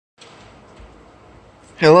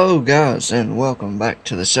Hello guys, and welcome back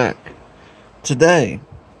to the shack. Today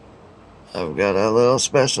I've got a little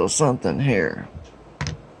special something here.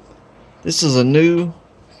 This is a new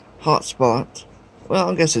hotspot.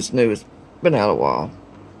 Well, I guess it's new, it's been out a while.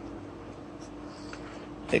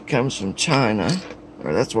 It comes from China,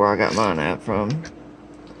 or that's where I got mine at from.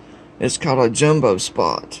 It's called a jumbo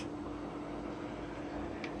spot.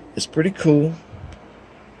 It's pretty cool.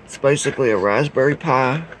 It's basically a Raspberry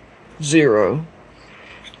Pi Zero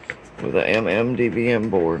with a mmdvm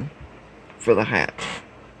board for the hat.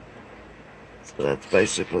 So that's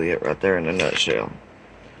basically it right there in a nutshell.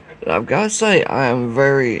 But I've got to say, I am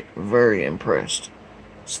very, very impressed.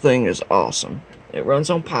 This thing is awesome. It runs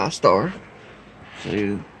on Dstar. So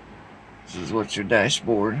this is what your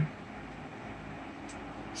dashboard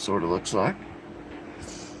sort of looks like.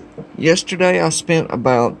 Yesterday I spent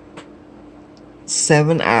about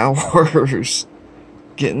 7 hours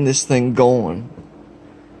getting this thing going.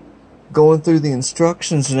 Going through the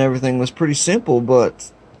instructions and everything was pretty simple,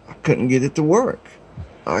 but I couldn't get it to work.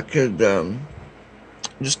 I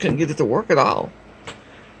just couldn't get it to work at all.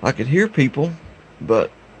 I could hear people,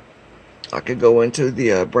 but I could go into the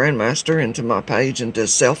Brandmaster, into my page, into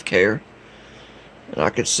self-care, and I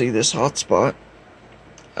could see this hotspot.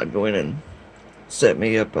 I'd go in and set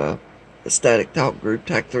me up a static talk group,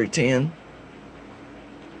 TAC 310,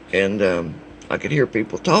 and I could hear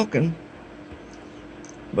people talking,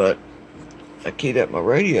 but I keyed up my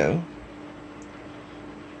radio.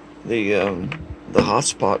 The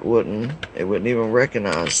hotspot wouldn't even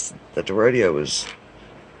recognize that the radio was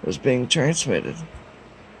being transmitted.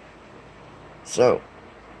 So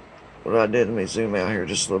what I did, let me zoom out here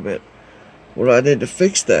just a little bit. What I did to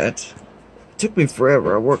fix that, it took me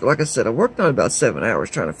forever. Like I said, I worked on it about 7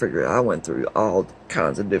 hours trying to figure it out. I went through all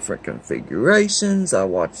kinds of different configurations. I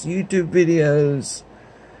watched YouTube videos.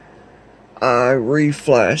 I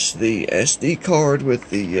reflashed the SD card with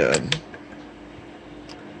the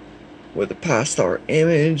Dstar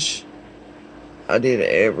image. I did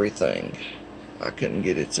everything. I couldn't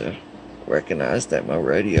get it to recognize that my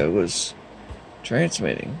radio was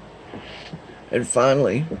transmitting. And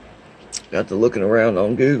finally, got to looking around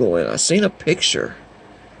on Google, and I seen a picture.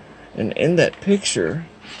 And in that picture,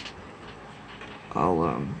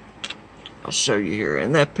 I'll show you here.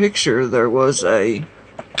 In that picture, there was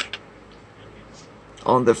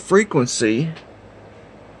on the frequency,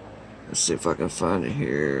 let's see if I can find it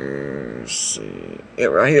here. Let's see it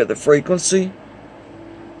right here. The frequency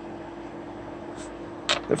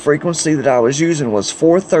that I was using was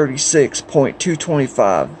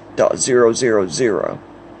 436.225.000,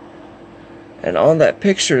 and on that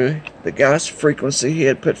picture, the guy's frequency, he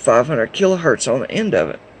had put 500 kilohertz on the end of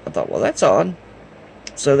it. I thought, well, that's odd.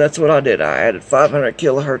 So that's what I did. I added 500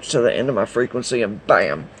 kilohertz to the end of my frequency, and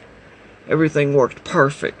bam, everything worked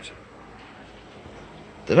perfect.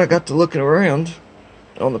 Then I got to looking around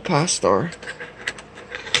on the Dstar.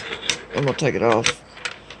 I'm going to take it off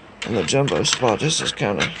on the jumbo spot. This is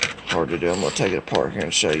kind of hard to do. I'm going to take it apart here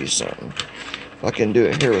and show you something. If I can do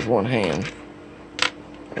it here with one hand.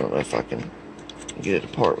 I don't know if I can get it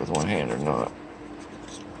apart with one hand or not.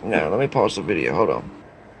 Now, let me pause the video. Hold on.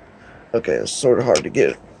 Okay, it's sort of hard to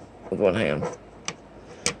get it with one hand.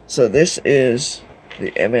 So this is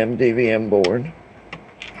the mmdvm board,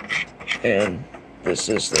 and this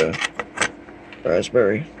is the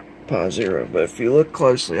Raspberry Pi Zero. But if you look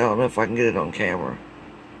closely, I don't know if I can get it on camera.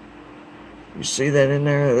 You see that in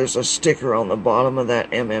there? There's a sticker on the bottom of that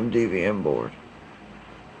mmdvm board,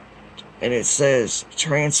 and it says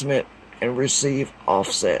transmit and receive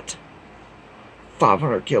offset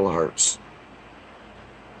 500 kilohertz.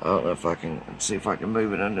 I don't know if I can see if I can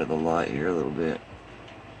move it under the light here a little bit.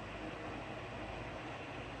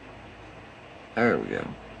 There we go.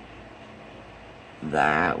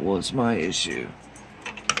 That was my issue.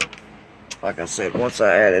 Like I said, once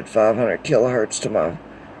I added 500 kilohertz to my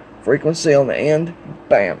frequency on the end,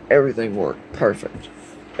 bam, everything worked perfect.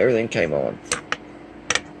 Everything came on.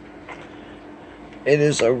 It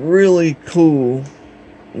is a really cool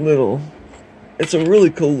little, it's a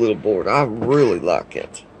really cool little board. I really like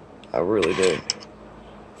it. I really do. In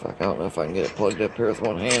fact, I don't know if I can get it plugged up here with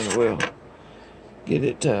one hand. We'll get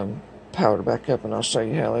it powered back up, and I'll show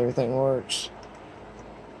you how everything works.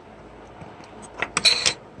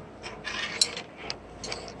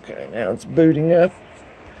 Okay, now it's booting up.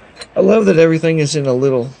 I love that everything is in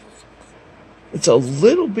it's a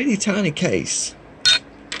little bitty tiny case,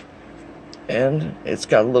 and it's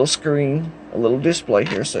got a little screen, a little display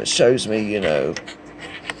here, so it shows me, you know,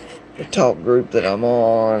 the talk group that I'm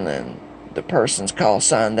on and the person's call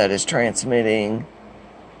sign that is transmitting.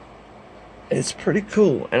 It's pretty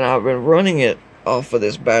cool, and I've been running it off of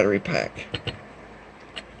this battery pack.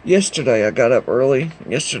 Yesterday I got up early,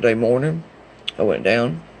 yesterday morning, I went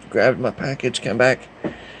down, grabbed my package, came back,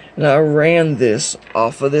 and I ran this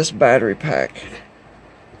off of this battery pack.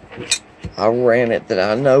 I ran it that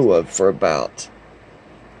I know of for about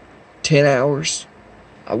 10 hours.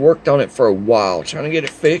 I worked on it for a while trying to get it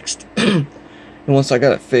fixed. And once I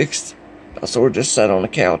got it fixed, I sort of just sat on the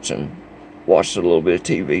couch and watched a little bit of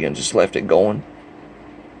TV and just left it going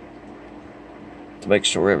to make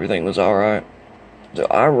sure everything was alright. So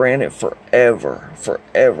I ran it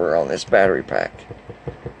forever on this battery pack.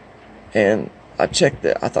 And I checked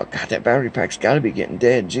it. I thought, God, that battery pack's got to be getting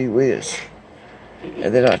dead. Gee whiz.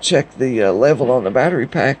 And then I checked the level on the battery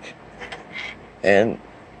pack, and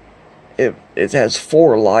it has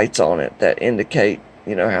 4 lights on it that indicate,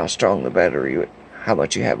 you know, how strong the battery, how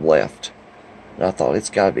much you have left. And I thought,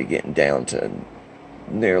 it's got to be getting down to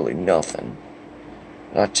nearly nothing.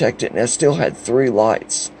 And I checked it, and it still had 3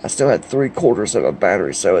 lights. I still had 3/4 of a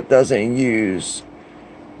battery, so it doesn't use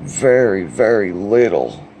very, very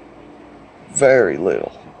little. Very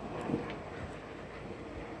little.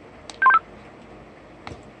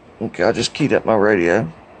 Okay, I just keyed up my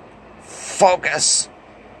radio. Focus!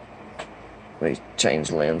 Let me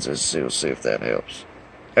change lenses, we'll see if that helps.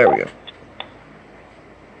 There we go.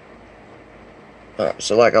 Alright,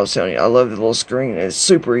 so like I was telling you, I love the little screen. It's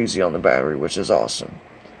super easy on the battery, which is awesome.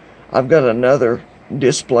 I've got another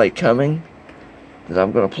display coming that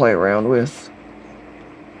I'm going to play around with.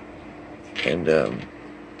 And, I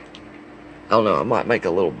don't know, I might make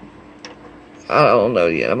a little... I don't know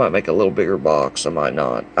yet. I might make a little bigger box. I might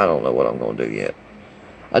not. I don't know what I'm going to do yet.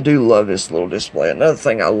 I do love this little display. Another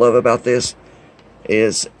thing I love about this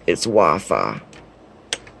is it's Wi-Fi.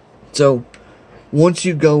 So, once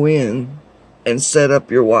you go in and set up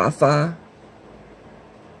your Wi-Fi,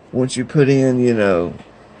 once you put in, you know,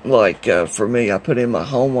 like for me, I put in my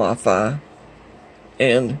home Wi-Fi,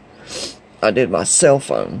 and I did my cell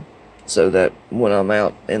phone, so that when I'm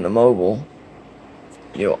out in the mobile,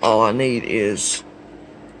 you know, all I need is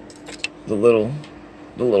the little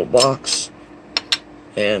box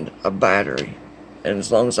and a battery. And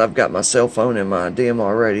as long as I've got my cell phone and my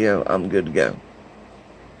DMR radio, I'm good to go.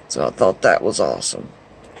 So I thought that was awesome.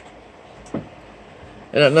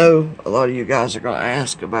 And I know a lot of you guys are going to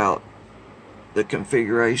ask about the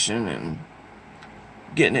configuration and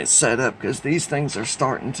getting it set up, because these things are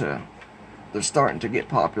starting to get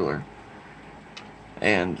popular.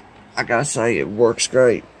 And I gotta say, it works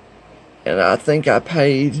great. And I think I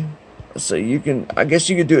paid, so you can, I guess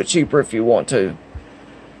you could do it cheaper if you want to,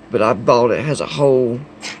 but I bought it as a whole,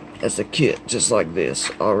 as a kit, just like this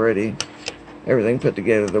already. Everything put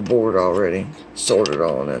together, the board already sorted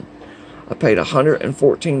on, and I paid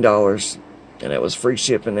 $114, and it was free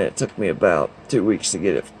shipping, and it took me about 2 weeks to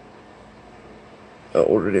get it. I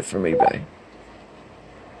ordered it from eBay.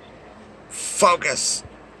 Focus!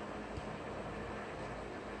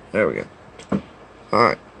 There we go.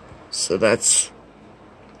 Alright, so that's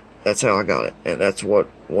how I got it, and that's what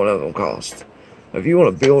one of them cost. If you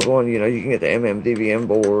want to build one, you know, you can get the mmdvm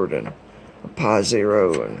board and a Pi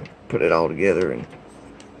Zero and put it all together and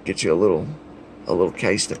get you a little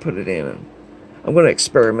case to put it in. And I'm going to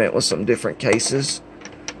experiment with some different cases,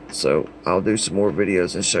 so I'll do some more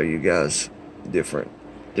videos and show you guys different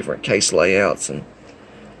case layouts and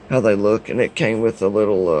how they look. And it came with a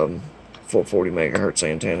little 440 megahertz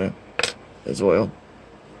antenna as well.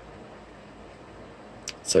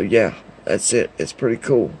 So yeah, that's it. It's pretty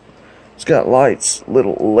cool. It's got lights,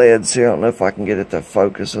 little LEDs here. I don't know if I can get it to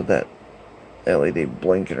focus with that LED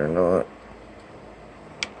blinking or not.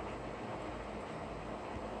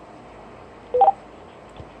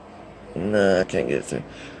 No, I can't get it through.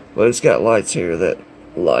 But it's got lights here that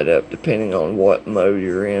light up depending on what mode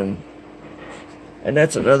you're in. And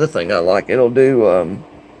that's another thing I like. It'll do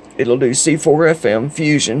C4 FM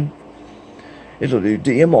fusion. It'll do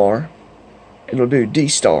DMR. It'll do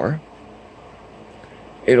Dstar.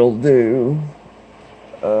 It'll do,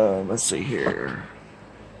 let's see here.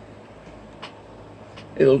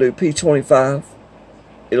 It'll do P25.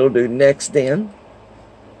 It'll do NXDN.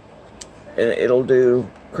 And it'll do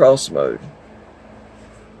cross mode.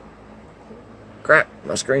 Crap,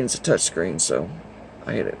 my screen's a touch screen, so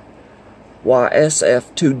I hit it.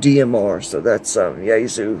 YSF to DMR, so that's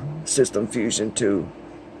Yaesu System Fusion to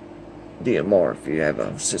DMR. If you have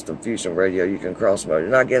a System Fusion radio, you can cross mode,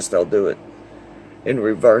 and I guess they'll do it in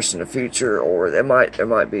reverse in the future, or they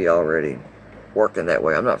might be already working that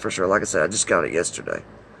way. I'm not for sure. Like I said, I just got it yesterday,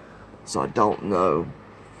 so I don't know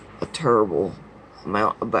a terrible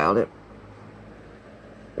amount about it.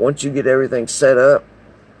 Once you get everything set up,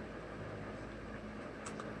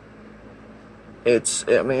 I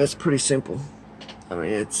mean, it's pretty simple. I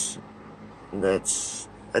mean, that's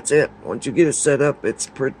it. Once you get it set up, it's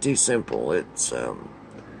pretty simple. It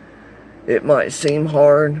might seem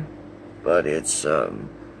hard, but it's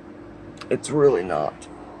really not.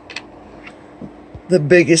 The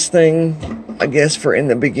biggest thing, I guess, for in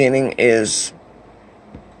the beginning is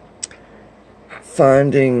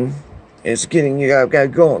getting you. I've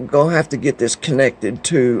got to have to get this connected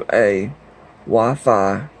to a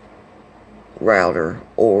Wi-Fi router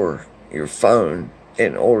or your phone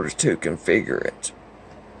in order to configure it.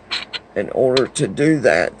 In order to do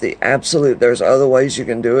that, there's other ways you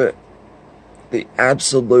can do it. The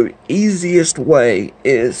absolute easiest way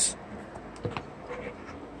is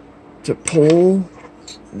to pull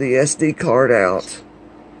the SD card out.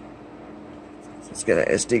 Let's get an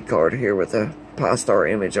SD card here with a Dstar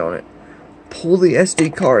image on it. Pull the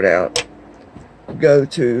SD card out, go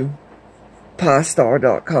to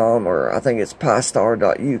Dstar.com, or I think it's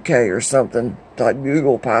Dstar.uk or something,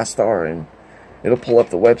 Google Dstar, and it'll pull up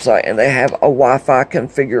the website, and they have a Wi-Fi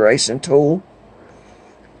configuration tool.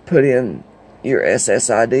 Put in your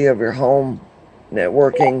SSID of your home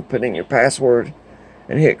networking, put in your password,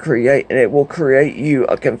 and hit create, and it will create you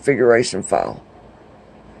a configuration file.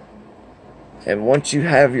 And once you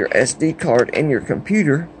have your SD card in your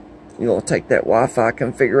computer, you're going to take that Wi-Fi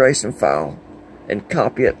configuration file and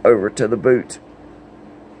copy it over to the boot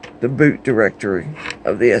directory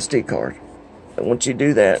of the SD card. And once you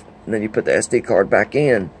do that, and then you put the SD card back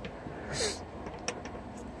in,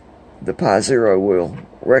 the Pi Zero will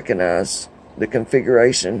recognize the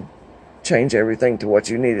configuration, change everything to what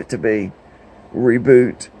you need it to be,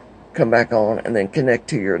 reboot, come back on, and then connect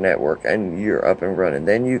to your network, and you're up and running.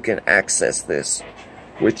 Then you can access this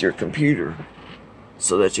with your computer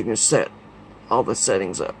so that you can set all the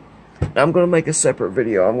settings up. Now, I'm going to make a separate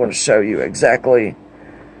video. I'm going to show you exactly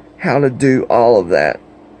how to do all of that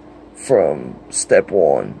from step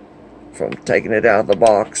one, from taking it out of the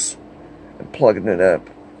box and plugging it up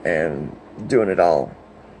and doing it all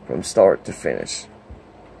from start to finish.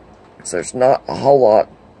 So there's not a whole lot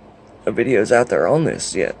of videos out there on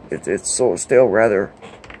this yet. It's sort of still rather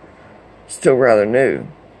new.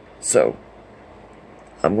 So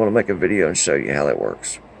I'm going to make a video and show you how that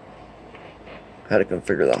works, how to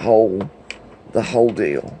configure the whole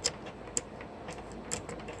deal.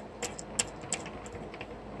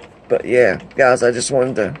 But yeah, guys, I just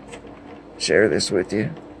wanted to share this with you.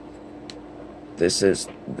 This is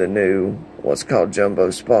the new, what's called Jumbo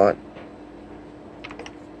Spot.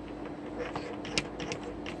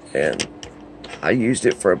 And I used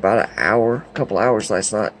it for about a couple hours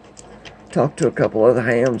last night. Talked to a couple other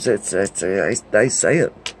hams. They say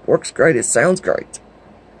it works great. It sounds great.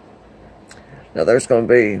 Now there's going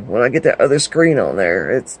to be, when I get that other screen on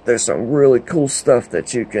there, there's some really cool stuff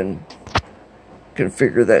that you can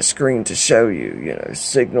configure that screen to show you. You know,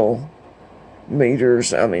 signal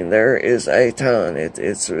meters. I mean, there is a ton.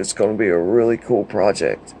 It's going to be a really cool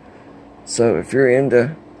project. So if you're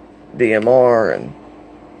into DMR and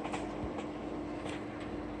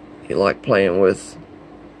you like playing with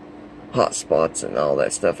hot spots and all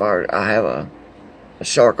that stuff, I have a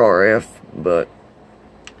Shark RF, but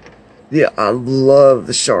yeah, I love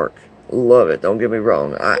the Shark. Love it. Don't get me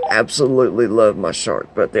wrong. I absolutely love my Shark.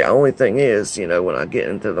 But the only thing is, you know, when I get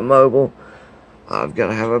into the mobile, I've got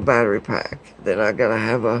to have a battery pack. Then I got to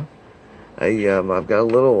have I've got a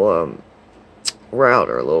little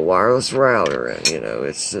router, a little wireless router, and you know,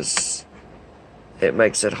 it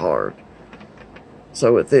makes it hard.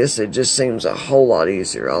 So with this, it just seems a whole lot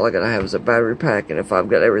easier. All I gotta have is a battery pack, and if I've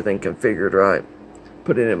got everything configured right,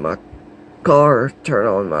 put it in my car, turn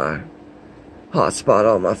on my hotspot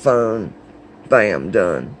on my phone, bam,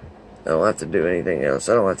 done. I don't have to do anything else.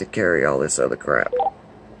 I don't have to carry all this other crap.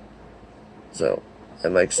 So,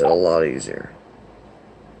 it makes it a lot easier.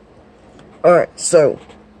 Alright, so,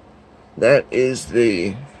 that is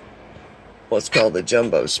what's called the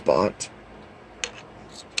Jumbo Spot,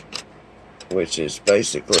 which is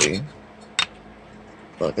basically,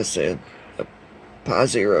 like I said, a Pi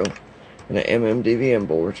Zero and an mmdvm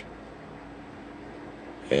board,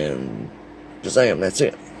 and Shazam, that's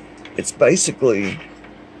it. It's basically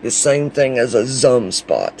the same thing as a Zum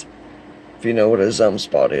Spot, if you know what a Zum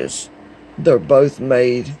Spot is. They're both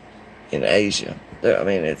made in Asia.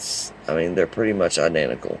 They're pretty much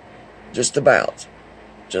identical, just about.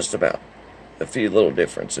 A few little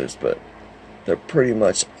differences, but they're pretty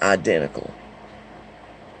much identical.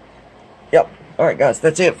 Yep. Alright guys,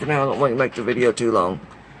 that's it for now. I don't want to make the video too long,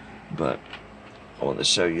 but I want to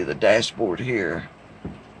show you the dashboard here.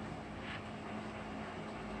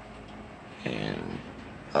 And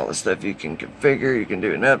all the stuff you can configure. You can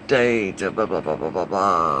do an update, blah, blah, blah, blah, blah,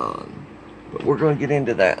 blah. But we're going to get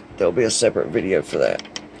into that. There'll be a separate video for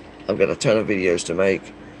that. I've got a ton of videos to make.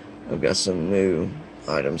 I've got some new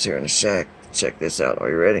items here in the shack. Check this out. Are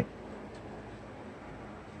you ready?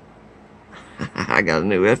 I got a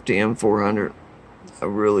new FTM 400. I've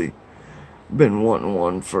really been wanting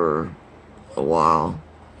one for a while.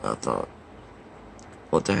 I thought,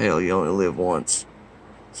 what the hell, you only live once.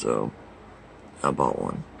 So I bought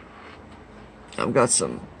one. I've got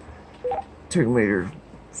some 2-meter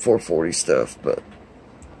 440 stuff, but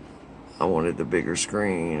I wanted the bigger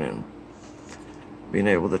screen and being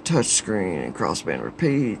able to touch screen and crossband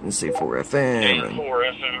repeat and C4 FM and 4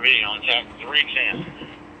 FMV on TAC 310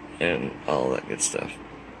 and all that good stuff.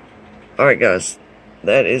 Alright guys,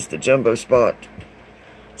 that is the Jumbo Spot.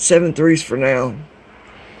 7.3s for now.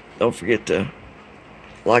 Don't forget to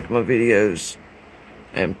like my videos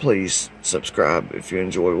and please subscribe if you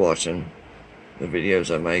enjoy watching the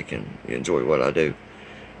videos I make and you enjoy what I do.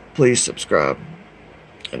 Please subscribe.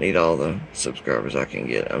 I need all the subscribers I can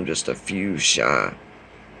get. I'm just a few shy.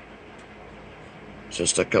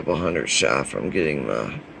 Just a couple hundred shy from getting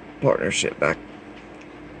my partnership back.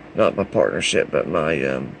 Not my partnership, but my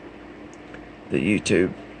the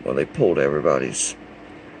YouTube. Well, they pulled everybody's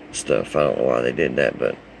stuff. I don't know why they did that,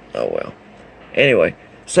 but oh well. Anyway,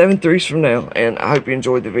 7.3s from now, and I hope you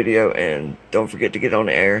enjoyed the video, and don't forget to get on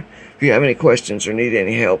the air. If you have any questions or need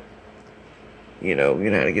any help, you know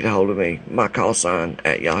how to get a hold of me. My call sign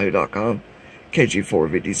at yahoo.com,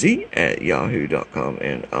 KG450Z at yahoo.com,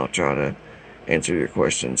 and I'll try to answer your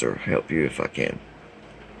questions or help you if I can.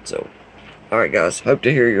 So, alright guys, hope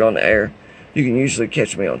to hear you on the air. You can usually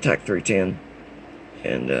catch me on TAC 310,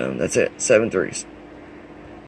 and that's it, 7.3s.